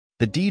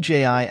The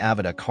DJI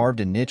Avata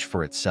carved a niche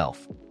for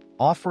itself,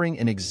 offering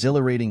an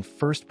exhilarating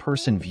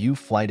first-person view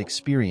flight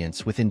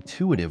experience with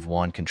intuitive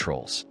wand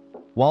controls.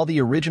 While the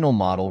original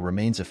model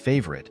remains a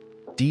favorite,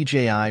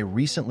 DJI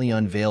recently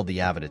unveiled the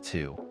Avata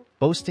 2,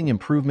 boasting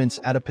improvements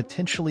at a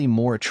potentially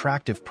more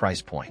attractive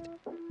price point.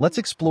 Let's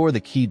explore the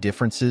key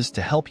differences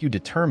to help you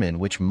determine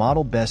which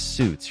model best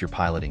suits your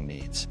piloting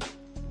needs.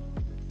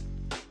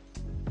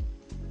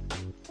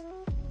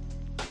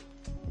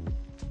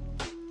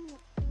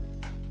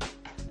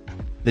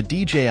 The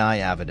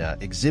DJI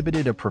Avata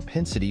exhibited a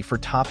propensity for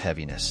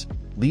top-heaviness,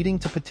 leading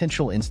to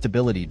potential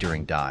instability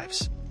during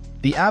dives.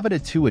 The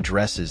Avata 2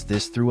 addresses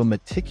this through a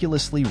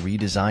meticulously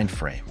redesigned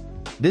frame.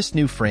 This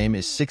new frame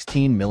is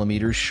 16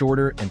 mm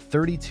shorter and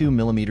 32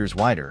 mm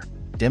wider,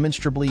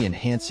 demonstrably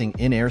enhancing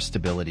in-air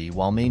stability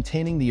while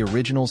maintaining the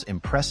original's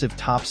impressive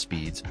top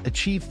speeds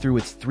achieved through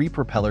its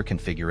 3-propeller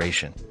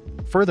configuration.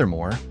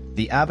 Furthermore,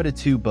 the Avata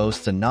 2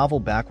 boasts a novel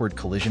backward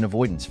collision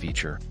avoidance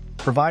feature,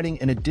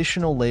 providing an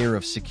additional layer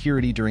of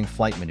security during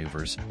flight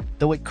maneuvers,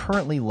 though it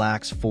currently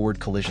lacks forward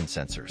collision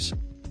sensors.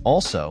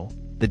 Also,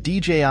 the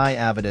DJI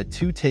Avata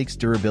 2 takes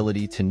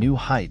durability to new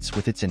heights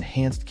with its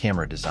enhanced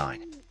camera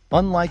design.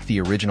 Unlike the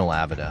original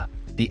Avata,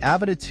 the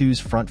Avata 2's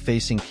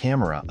front-facing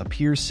camera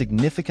appears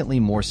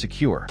significantly more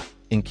secure,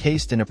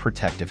 encased in a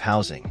protective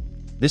housing.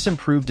 This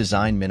improved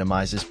design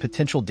minimizes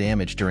potential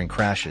damage during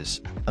crashes,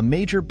 a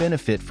major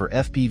benefit for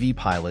FPV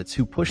pilots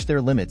who push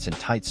their limits in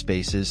tight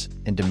spaces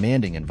and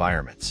demanding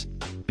environments.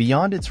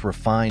 Beyond its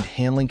refined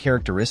handling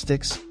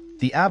characteristics,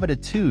 the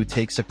Avata 2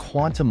 takes a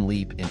quantum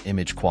leap in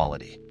image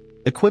quality.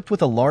 Equipped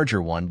with a larger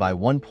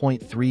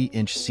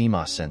 1x1.3-inch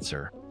CMOS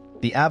sensor,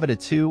 the Avata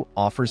 2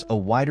 offers a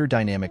wider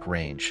dynamic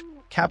range,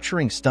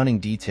 capturing stunning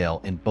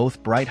detail in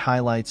both bright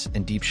highlights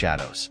and deep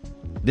shadows.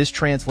 This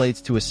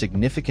translates to a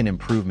significant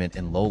improvement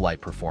in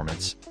low-light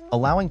performance,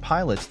 allowing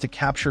pilots to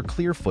capture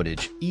clear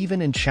footage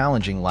even in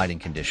challenging lighting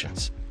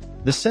conditions.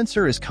 The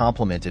sensor is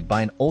complemented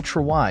by an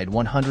ultra-wide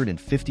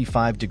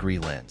 155-degree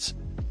lens,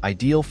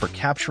 ideal for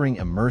capturing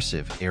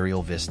immersive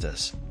aerial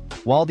vistas.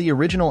 While the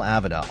original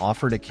Avata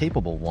offered a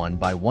capable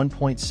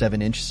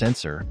 1x1.7-inch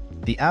sensor,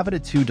 the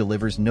Avata 2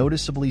 delivers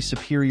noticeably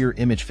superior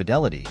image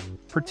fidelity,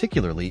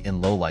 particularly in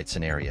low-light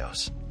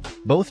scenarios.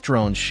 Both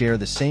drones share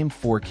the same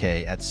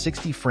 4K at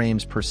 60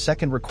 frames per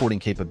second recording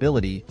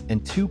capability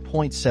and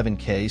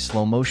 2.7K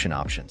slow-motion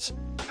options.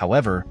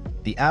 However,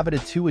 the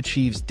Avata 2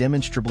 achieves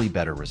demonstrably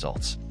better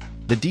results.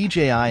 The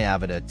DJI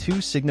Avata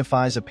 2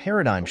 signifies a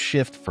paradigm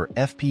shift for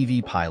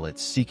FPV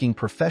pilots seeking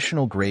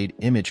professional-grade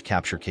image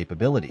capture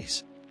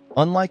capabilities.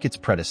 Unlike its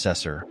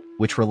predecessor,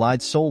 which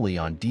relied solely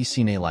on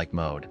DCNA-like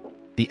mode,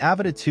 the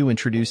Avata 2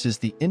 introduces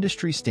the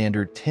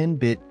industry-standard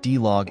 10-bit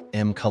D-Log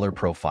M color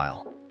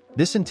profile.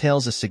 This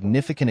entails a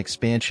significant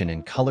expansion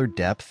in color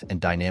depth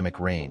and dynamic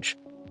range,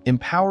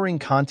 empowering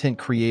content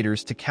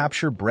creators to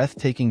capture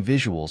breathtaking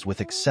visuals with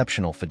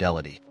exceptional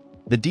fidelity.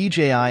 The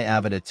DJI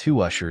Avata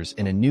 2 ushers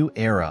in a new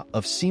era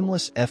of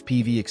seamless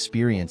FPV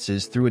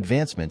experiences through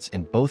advancements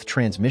in both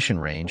transmission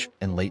range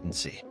and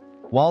latency.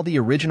 While the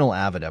original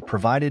Avata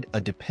provided a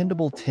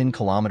dependable 10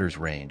 km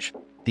range,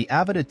 the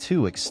Avata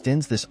 2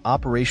 extends this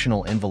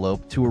operational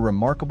envelope to a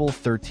remarkable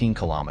 13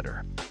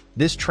 km.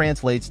 This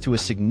translates to a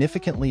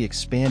significantly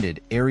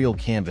expanded aerial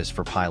canvas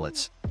for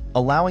pilots,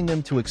 allowing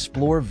them to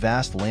explore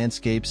vast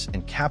landscapes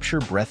and capture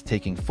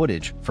breathtaking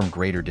footage from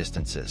greater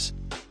distances.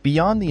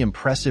 Beyond the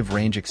impressive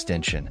range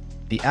extension,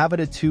 the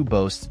Avata 2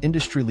 boasts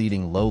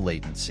industry-leading low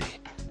latency,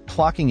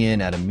 clocking in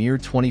at a mere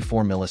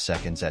 24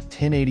 milliseconds at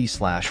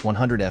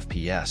 1080/100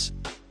 FPS.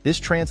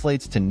 This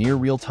translates to near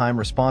real-time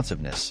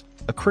responsiveness,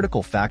 a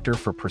critical factor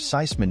for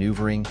precise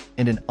maneuvering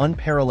and an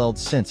unparalleled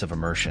sense of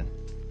immersion.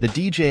 The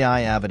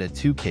DJI Avata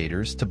 2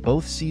 caters to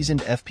both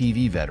seasoned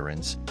FPV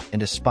veterans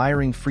and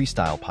aspiring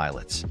freestyle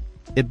pilots.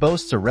 It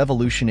boasts a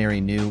revolutionary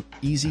new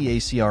Easy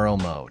ACRO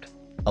mode,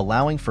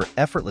 allowing for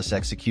effortless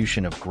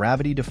execution of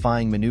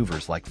gravity-defying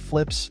maneuvers like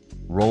flips,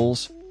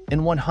 rolls,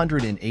 and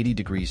 180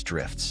 degrees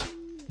drifts.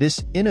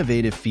 This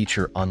innovative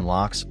feature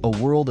unlocks a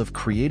world of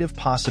creative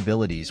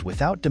possibilities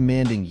without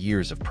demanding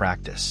years of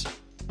practice.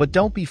 But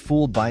don't be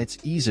fooled by its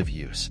ease of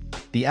use.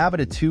 The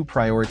Avata 2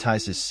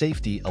 prioritizes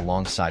safety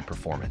alongside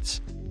performance.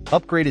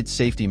 Upgraded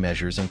safety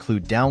measures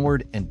include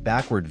downward and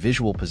backward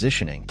visual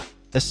positioning,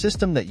 a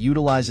system that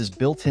utilizes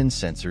built-in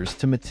sensors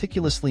to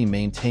meticulously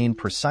maintain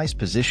precise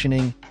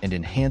positioning and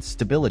enhance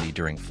stability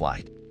during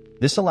flight.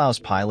 This allows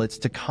pilots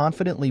to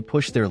confidently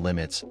push their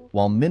limits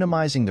while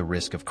minimizing the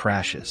risk of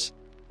crashes.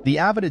 The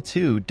Avata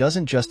 2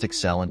 doesn't just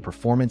excel in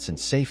performance and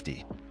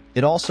safety,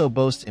 it also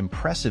boasts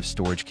impressive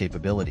storage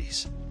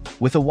capabilities.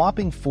 With a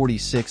whopping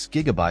 46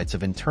 GB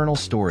of internal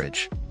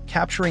storage,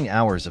 capturing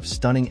hours of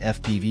stunning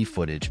FPV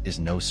footage is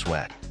no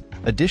sweat.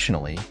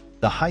 Additionally,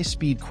 the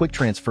high-speed quick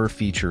transfer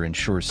feature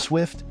ensures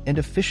swift and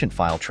efficient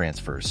file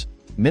transfers,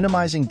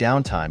 minimizing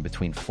downtime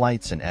between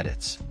flights and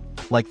edits.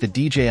 Like the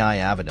DJI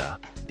Avata,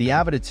 the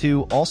Avata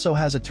 2 also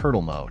has a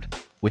turtle mode,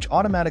 which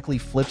automatically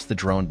flips the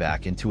drone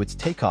back into its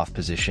takeoff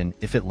position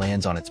if it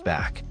lands on its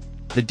back.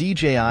 The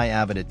DJI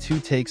Avata 2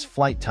 takes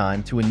flight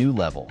time to a new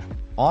level,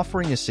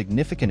 offering a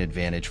significant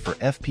advantage for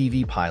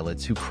FPV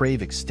pilots who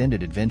crave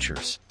extended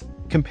adventures.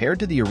 Compared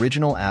to the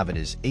original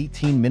Avata's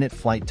 18-minute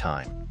flight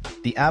time,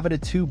 the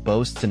Avata 2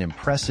 boasts an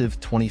impressive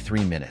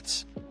 23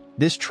 minutes.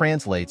 This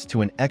translates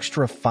to an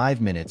extra 5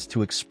 minutes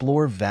to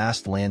explore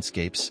vast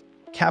landscapes,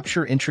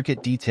 capture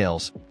intricate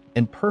details,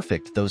 and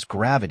perfect those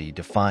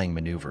gravity-defying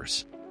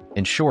maneuvers.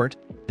 In short,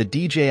 the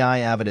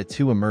DJI Avata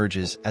 2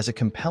 emerges as a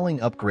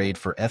compelling upgrade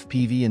for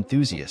FPV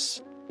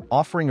enthusiasts,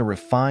 offering a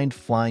refined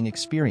flying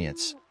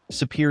experience,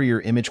 superior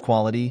image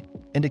quality,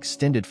 and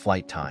extended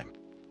flight time.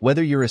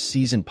 Whether you're a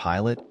seasoned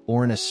pilot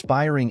or an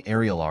aspiring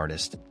aerial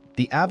artist,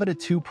 the Avata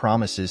 2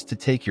 promises to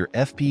take your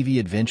FPV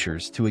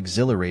adventures to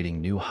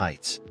exhilarating new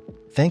heights.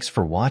 Thanks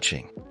for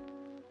watching.